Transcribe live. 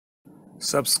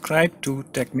Subscribe to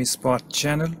TechMeSpot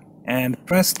channel and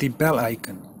press the bell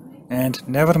icon and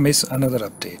never miss another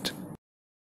update.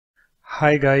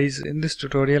 Hi guys, in this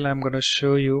tutorial I'm going to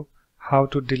show you how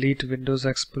to delete Windows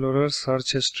Explorer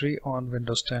search history on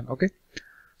Windows 10. Okay,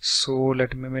 so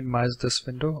let me minimize this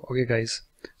window. Okay guys,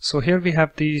 so here we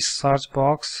have the search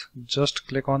box. Just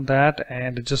click on that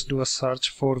and just do a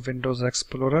search for Windows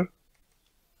Explorer.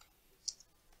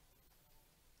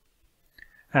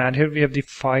 And here we have the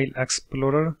File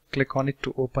Explorer. Click on it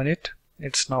to open it.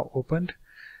 It's now opened.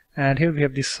 And here we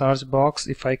have the search box.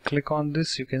 If I click on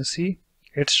this, you can see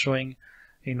it's showing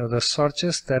the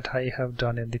searches that I have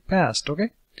done in the past.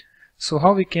 Okay, so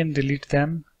how we can delete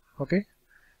them? Okay,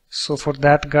 so for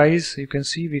that guys, you can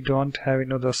see we don't have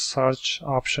the search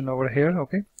option over here.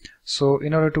 Okay, so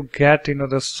in order to get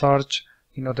the search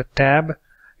the tab,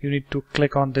 you need to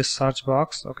click on this search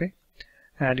box. Okay,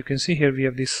 and you can see here we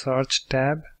have the search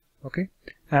tab. Okay,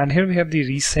 and here we have the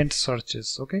recent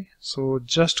searches. Okay, so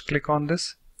just click on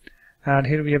this, and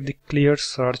here we have the clear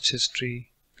search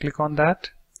history. Click on that,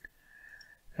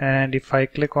 and if I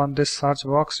click on this search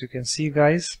box, you can see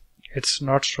guys, it's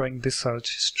not showing the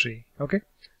search history. Okay,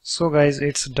 so guys,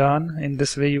 it's done. In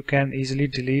this way you can easily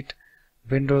delete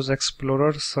Windows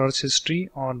Explorer search history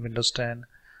on Windows 10.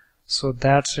 So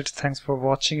that's it. Thanks for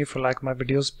watching. If you like my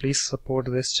videos, please support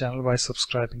this channel by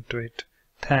subscribing to it.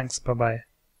 Thanks. Bye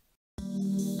bye.